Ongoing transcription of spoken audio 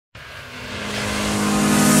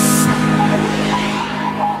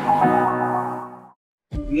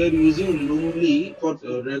we are using Loomly for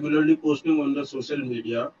regularly posting on the social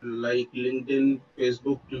media like LinkedIn,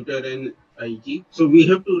 Facebook, Twitter, and IG. So we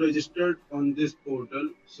have to register on this portal.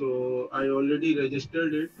 So I already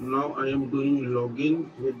registered it. Now I am doing login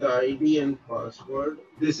with the ID and password.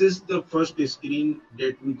 This is the first screen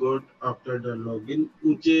that we got after the login.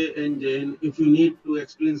 Uche and Jain, if you need to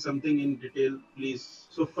explain something in detail, please.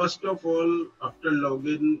 So first of all, after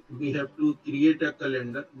login, we have to create a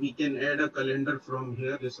calendar. We can add a calendar from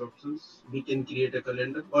here, these options. We can create a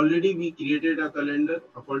calendar. Already we created a calendar.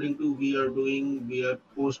 According to we are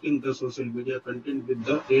posting the social media content with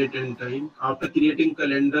the date and time. After creating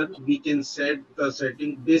calendar, we can set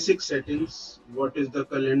the basic settings. What is the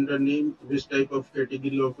calendar name? Which type of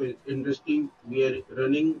category of industry we are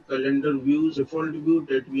running? Calendar views, default view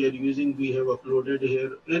that we are using, we have uploaded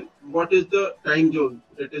here. And what is the time zone?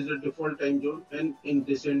 That is the default time zone. And in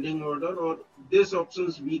descending order, or these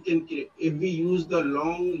options we can create. If we use the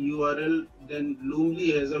long URL, then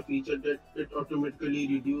Loomly has a feature that it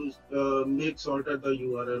automatically makes alter the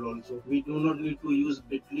URL also. We do not need to use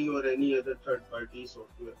Bitly or any other third-party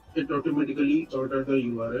software. It automatically alter the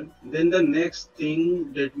URL. Then the next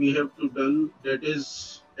thing that we have to done, that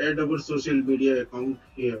is add our social media account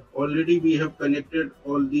here. Already we have connected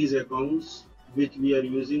all these accounts which we are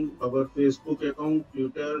using, our Facebook account,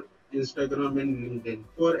 Twitter, Instagram, and LinkedIn.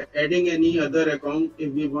 For adding any other account,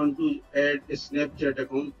 if we want to add a Snapchat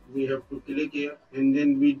account, we have to click here and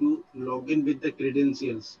then we do login with the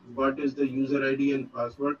credentials. What is the user ID and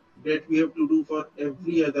password that we have to do for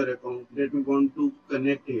every other account that we want to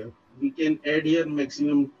connect here. We can add here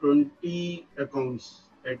maximum 20 accounts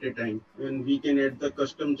at a time, and we can add the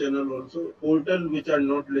custom channel also. Portal which are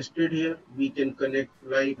not listed here, we can connect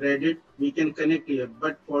like Reddit, we can connect here,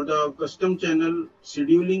 but for the custom channel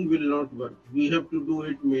scheduling will not work. We have to do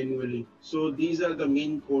it manually. So these are the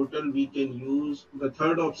main portal we can use. The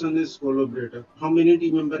third option is collaborator. How many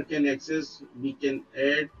team member can access? We can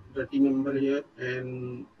add the team member here,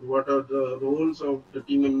 and what are the roles of the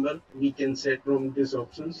team member we can set from these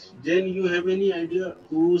options. Jen, you have any idea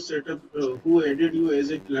who added you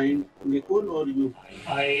as a client, Nicole or you?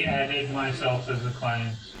 I added myself as a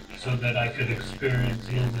client so that I could experience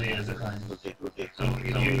Loomly as a client. Okay. So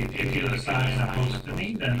if you assign a post to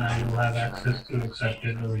me, then I will have access to accept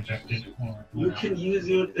it or reject it or You whatever. can use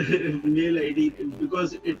your mail ID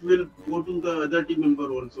because it will go to the other team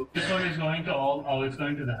member also. This one is going to it's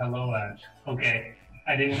going to the hello at. Okay.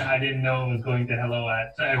 I didn't know it was going to hello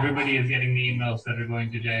at. So everybody is getting the emails that are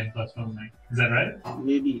going to JN plus Loomly. Is that right?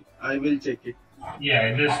 Maybe I will check it.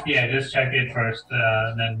 Just check it first,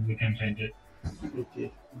 then we can change it.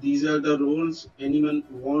 Okay. These are the roles. Anyone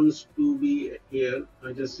wants to be here,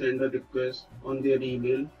 I just send a request on their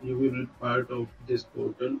email. You will be part of this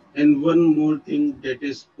portal. And one more thing, that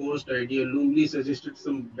is post idea. Loomly suggested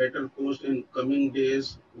some better post in coming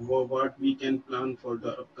days. What we can plan for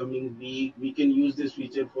the upcoming week. We can use this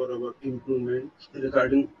feature for our improvement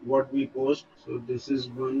regarding what we post. So this is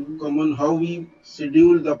one common how we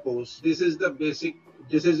schedule the post. This is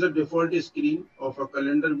the default screen of a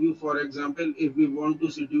calendar view. For example, if we want to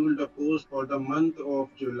schedule the post for the month of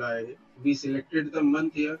July, we selected the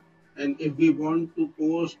month here. And if we want to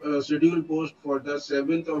schedule post for the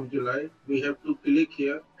 7th of July, we have to click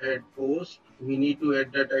here, add post. We need to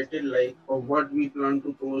add the title like of what we plan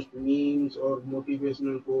to post, memes or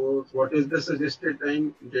motivational quotes. What is the suggested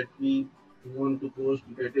time that we want to post?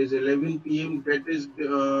 That is 11 p.m. That is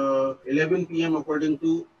 11 p.m. according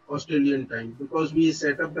to Australian time, because we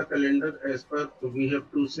set up the calendar as per, so we have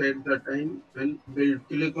to set the time and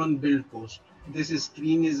click on build post. This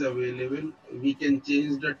screen is available. We can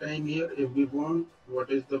change the time here if we want.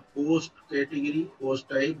 What is the post category, post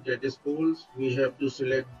type, that is polls. We have to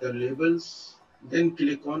select the labels, then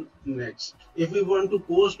click on next. If we want to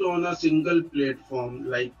post on a single platform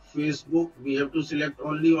like Facebook, we have to select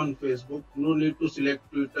only on Facebook. No need to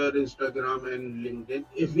select Twitter, Instagram, and LinkedIn.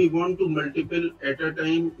 If we want to multiple at a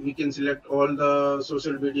time, we can select all the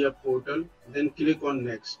social media portal, then click on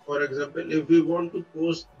next. For example, if we want to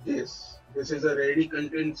post this is a ready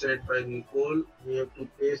content set by Nicole. We have to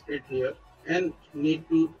paste it here and need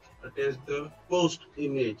to attach the post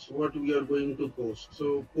image, what we are going to post.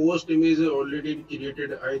 So post image is already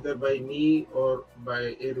created either by me or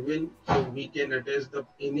by Erwin. So we can attach the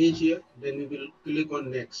image here, then we will click on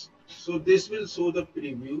next. So this will show the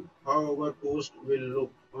preview how our post will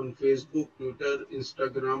look on Facebook, Twitter,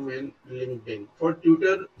 Instagram, and LinkedIn. For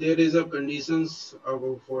Twitter, there is a conditions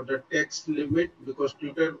for the text limit because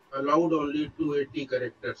Twitter allowed only 280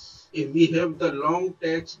 characters. If we have the long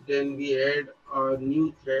text, then we add a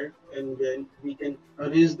new thread, and then we can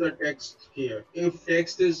arrange the text here. If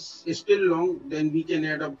text is still long, then we can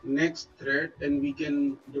add a next thread, and we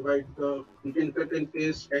can cut and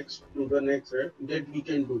paste text to the next thread. That we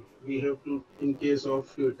can do. We have to in case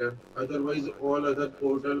of Twitter. Otherwise, all other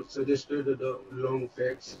portals suggested the long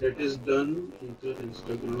text. That is done. Twitter,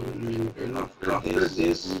 Instagram, LinkedIn. After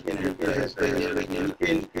this, we can add the hashtag here again. We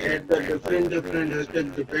can add the different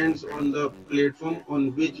hashtag, depends on the platform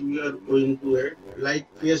on which we are going to add. Like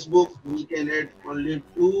Facebook, we can add only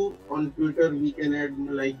two. On Twitter, we can add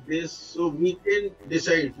like this. So we can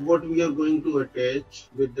decide what we are going to attach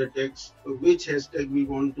with the text, which hashtag we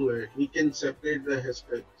want to add. We can separate the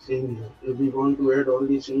hashtag. Same here. If we want to add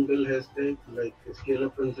only single hashtag like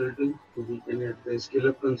Scaleup Consulting, so we can add the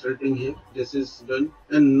Scaleup Consulting here. This is done.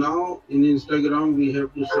 And now in Instagram, we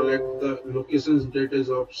have to select the locations. That is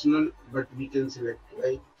optional, but we can select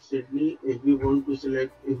like Sydney. If we want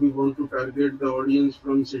to target the audience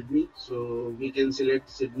from Sydney, so we can select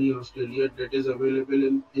Sydney, Australia. That is available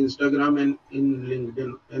in Instagram and in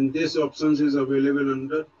LinkedIn. And this options is available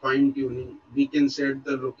under fine tuning. We can set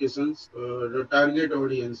the locations, the target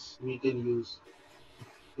audience we can use.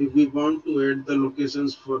 If we want to add the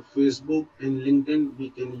locations for Facebook and LinkedIn, we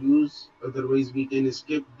can use. Otherwise, we can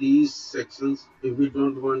skip these sections. If we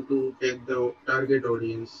don't want to take the target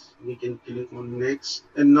audience, we can click on next.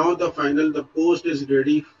 And now the post is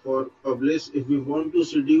ready for publish. If we want to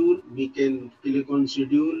schedule, we can click on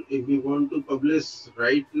schedule. If we want to publish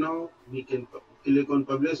right now, we can click on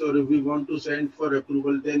publish, or if we want to send for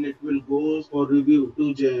approval, then it will go for review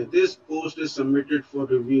to Jan. This post is submitted for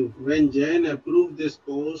review. When Jan approves this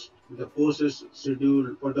post, the post is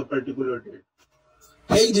scheduled for the particular date.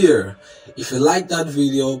 Hey there, if you like that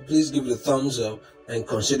video, please give it a thumbs up and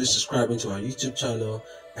consider subscribing to our YouTube channel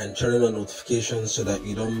and turning on notifications so that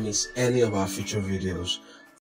you don't miss any of our future videos.